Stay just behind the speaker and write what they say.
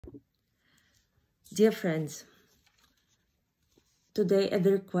Dear friends, today at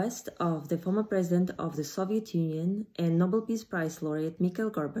the request of the former President of the Soviet Union and Nobel Peace Prize laureate Mikhail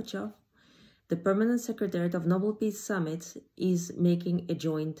Gorbachev, the Permanent Secretariat of Nobel Peace Summits is making a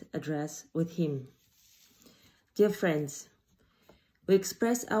joint address with him. Dear friends, we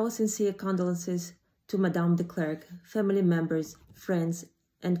express our sincere condolences to Madame de Klerk, family members, friends,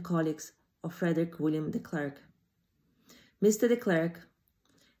 and colleagues of Frederick William de Klerk. Mr. de Klerk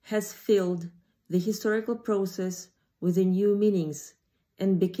has filled the historical process with new meanings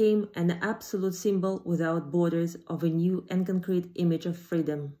and became an absolute symbol without borders of a new and concrete image of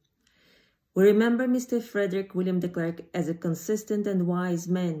freedom. We remember Mr. Frederick William de Klerk as a consistent and wise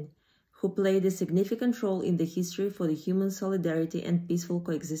man who played a significant role in the history for the human solidarity and peaceful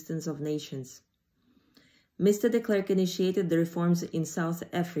coexistence of nations. Mr. de Klerk initiated the reforms in South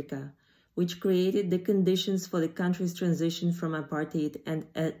Africa, which created the conditions for the country's transition from apartheid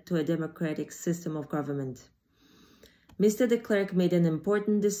to a democratic system of government. Mr. de Klerk made an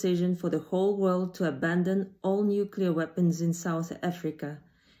important decision for the whole world to abandon all nuclear weapons in South Africa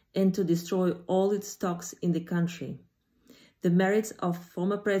and to destroy all its stocks in the country. The merits of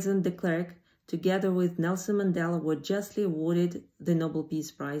former President de Klerk, together with Nelson Mandela, were justly awarded the Nobel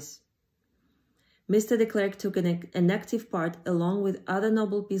Peace Prize. Mr. de Klerk took an active part, along with other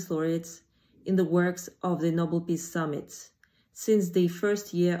Nobel Peace laureates, in the works of the Nobel Peace Summits since the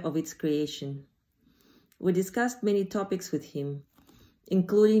first year of its creation. We discussed many topics with him,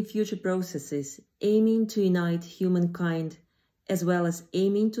 including future processes aiming to unite humankind, as well as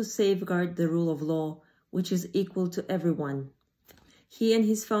aiming to safeguard the rule of law, which is equal to everyone. He and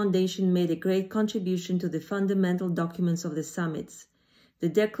his foundation made a great contribution to the fundamental documents of the summits, the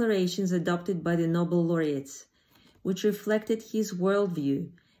declarations adopted by the Nobel laureates, which reflected his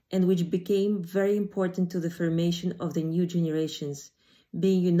worldview and which became very important to the formation of the new generations,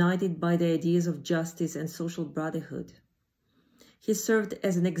 being united by the ideas of justice and social brotherhood. He served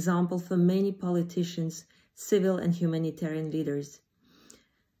as an example for many politicians, civil and humanitarian leaders.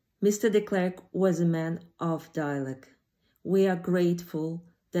 Mr. de Klerk was a man of dialogue. We are grateful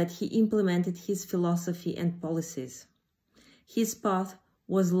that he implemented his philosophy and policies. His path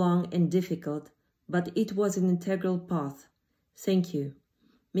was long and difficult, but it was an integral path. Thank you,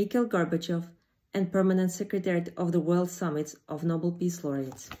 Mikhail Gorbachev and Permanent Secretary of the World Summits of Nobel Peace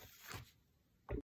Laureates.